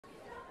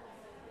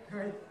All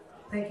right,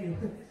 thank you.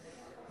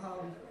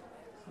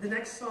 The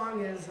next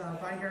song is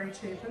by Harry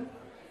Chapin.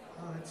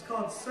 It's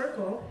called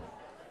Circle,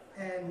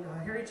 and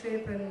Harry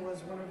Chapin was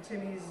one of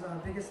Timmy's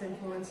biggest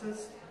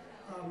influences,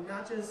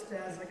 not just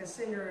as like a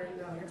singer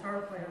and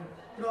guitar player,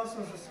 but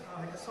also as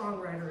like a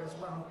songwriter as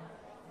well.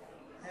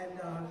 And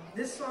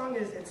this song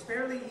it's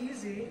fairly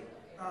easy,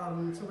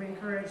 so we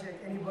encourage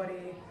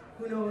anybody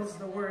who knows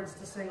the words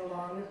to sing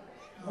along.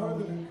 More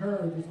than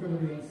encourage, it's going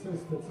to be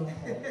insist at some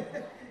point.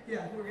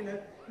 Yeah, we're going to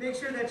make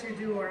sure that you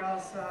do, or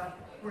else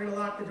we're going to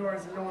lock the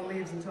doors and no one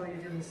leaves until you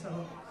do.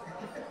 So,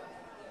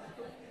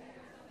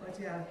 but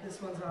yeah,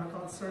 this one's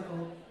called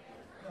Circle.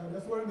 I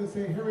just wanted to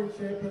say Harry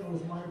Chapin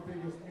was my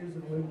biggest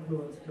musical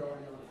influence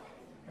growing up,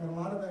 and a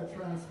lot of that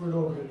transferred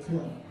over to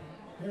Tim.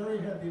 Harry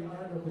had the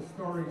art of the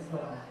story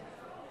song,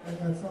 and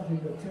that's something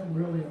that Tim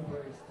really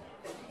embraced,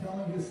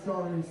 telling his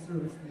stories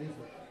through his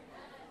music.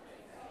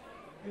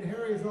 And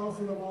Harry is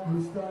also the one who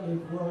started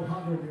World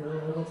Hunger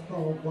Year, or what's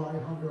called Why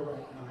Hunger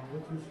right now,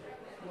 which is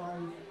why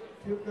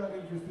Tim got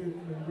interested,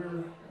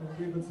 and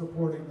we've been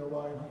supporting the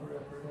Why Hunger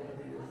effort over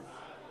the years.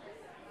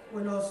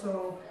 And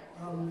also,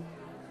 I'm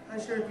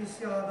sure if you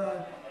saw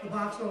the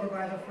box over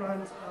by the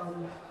front,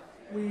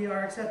 we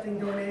are accepting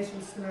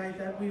donations tonight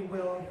that we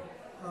will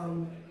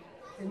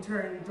in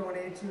turn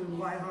donate to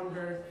Why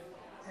Hunger.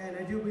 And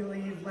I do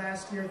believe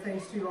last year,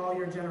 thanks to all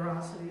your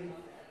generosity,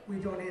 we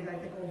donated, I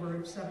think, over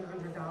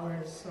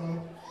 $700. So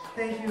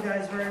thank you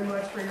guys very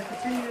much for your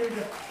continued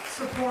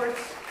support,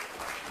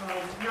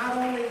 not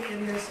only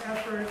in this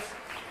effort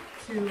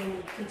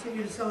to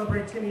continue to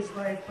celebrate Timmy's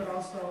life, but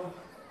also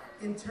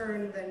in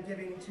turn then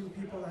giving to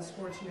people less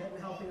fortunate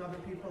and helping other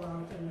people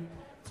out. And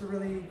it's a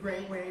really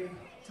great way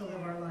to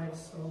live our lives.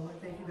 So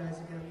I thank you guys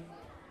again.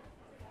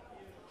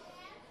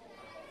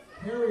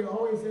 Harry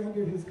always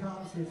ended his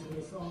concerts with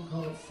a song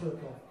called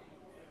Circle.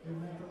 It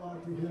meant a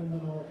lot to him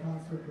and all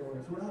concert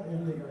goers. We're not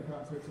ending our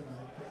concert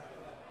tonight, but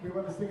we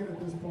want to sing it at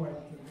this point.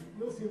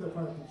 You'll see the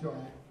part to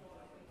join.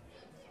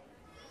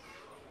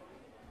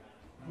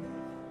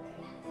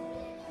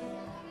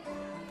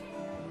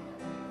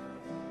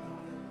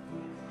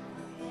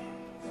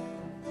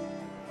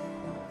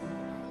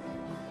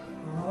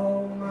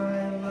 All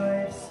my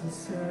life's a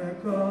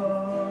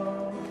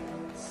circle,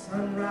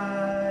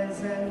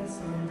 sunrise and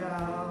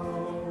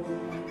sundown.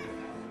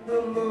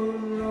 The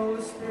moon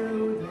rose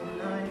through the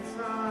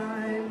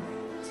nighttime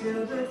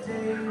till the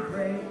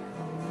daybreak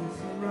comes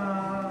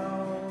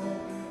around.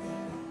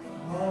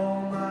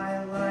 All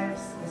my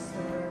life's a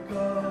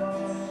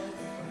circle,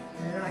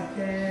 and I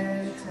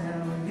can't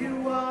tell you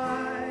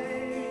why.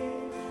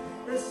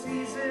 The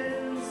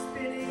season's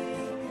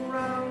spinning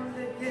round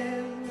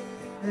again,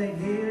 the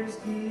years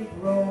keep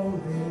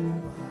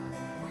rolling by.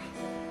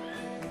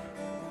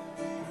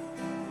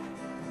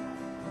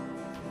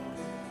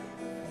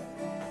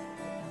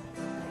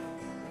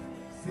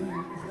 Seems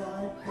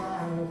like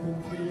I've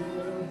been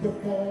here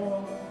before,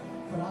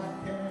 but I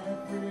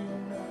can't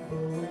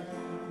remember when.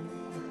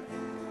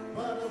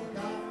 But I've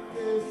got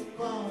this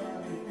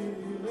funny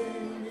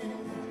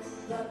feeling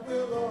that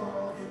we'll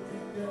all get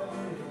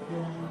together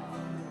again.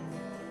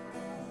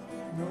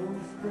 No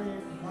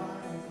straight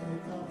lines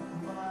make up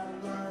my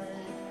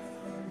life,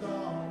 and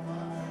all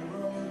my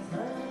roads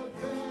have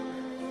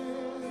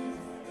been.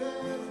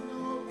 There's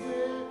no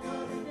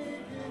clear-cut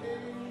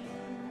beginning,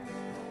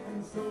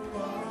 and so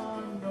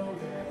far no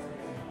there.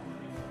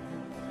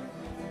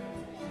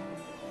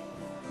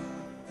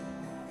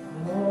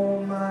 All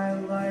my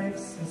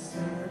life's a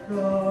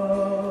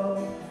circle,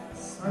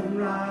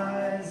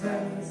 sunrise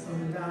and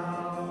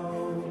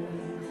sundown.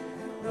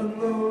 The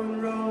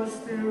moon rose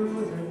through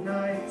the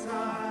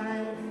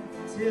nighttime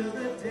till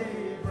the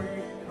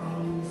daybreak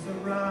comes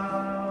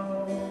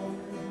around.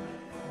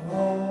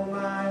 All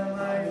my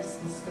life's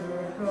a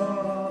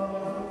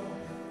circle,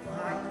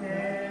 I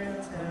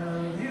can't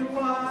tell you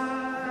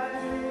why.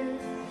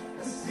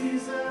 The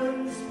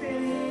season's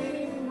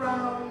spinning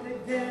round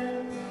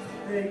again,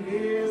 the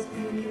years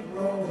keep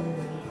rolling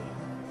by.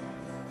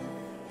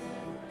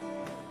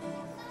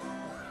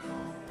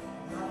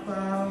 I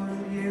found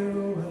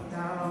you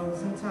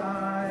 1,000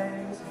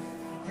 times,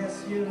 guess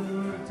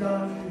you've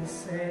done the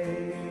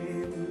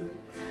same.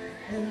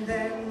 And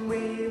then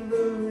we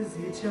lose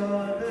each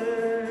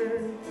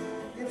other,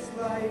 it's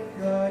like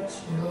a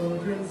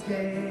children's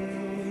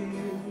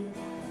game.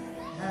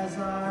 As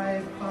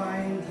I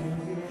find you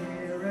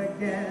here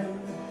again,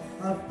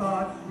 a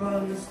thought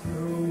runs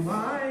through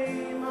my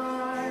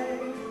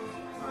mind.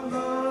 Our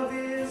love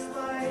is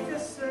like a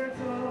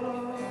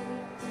circle,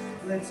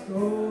 let's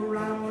go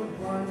round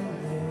one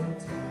more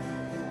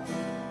time.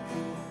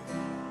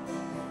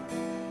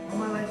 All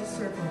my life's a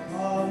circle,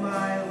 all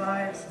my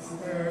life's a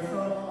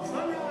circle.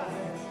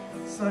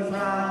 Sunrise,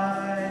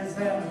 sunrise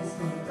and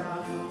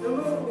sundown.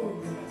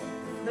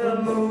 The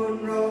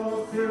moon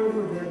rolls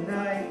through the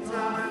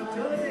nighttime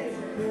till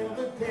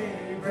the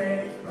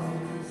daybreak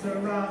comes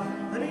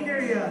around. Let me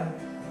hear ya.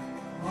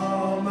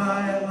 All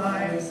my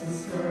life's a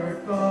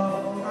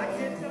circle. I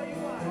can't tell you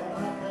why.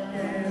 I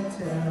can't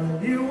tell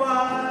you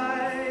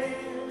why.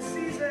 The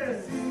season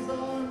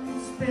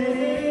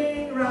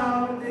spinning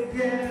round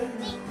again,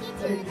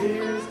 the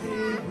years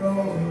keep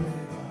rolling by.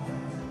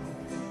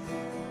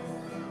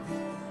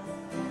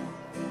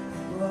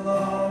 Well,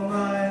 all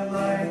my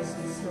life's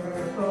a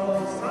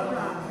circle,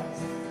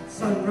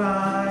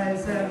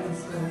 sunrise and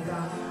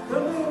sundown. The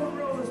moon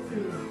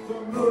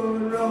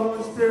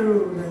rose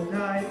through the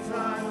night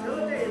time till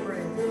the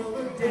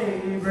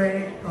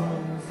daybreak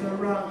comes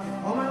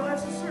around. All my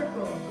life's a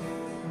circle,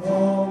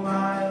 all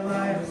my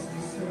life's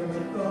a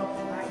circle.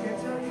 I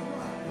can't tell you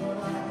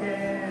why, I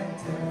can't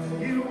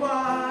tell you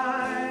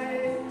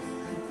why.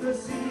 The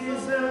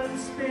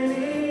season's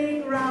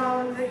spinning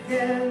round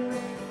again,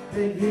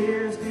 the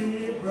years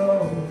keep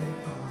rolling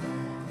by.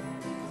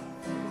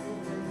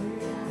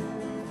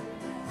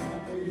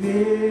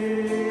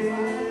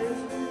 Years,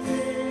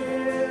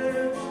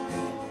 years,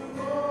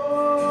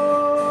 rolling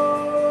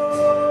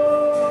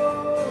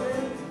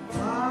by.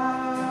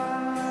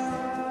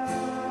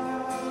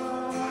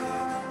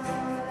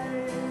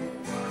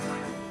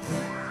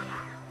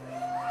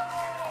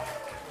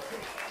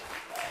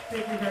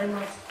 Thank you very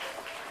much.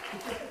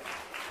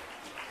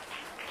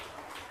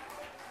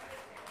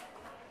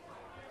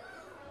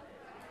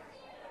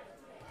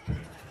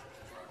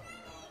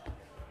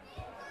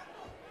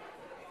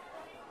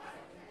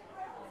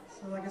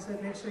 So like I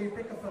said, make sure you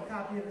pick up a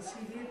copy of the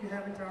CD if you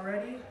haven't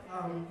already.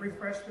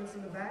 Refreshments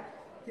in the back.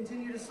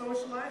 Continue to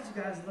socialize.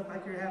 You guys look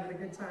like you're having a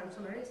good time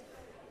tonight.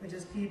 And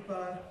just keep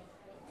the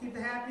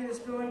happiness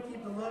going,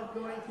 keep the love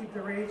going, keep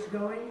the rage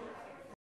going.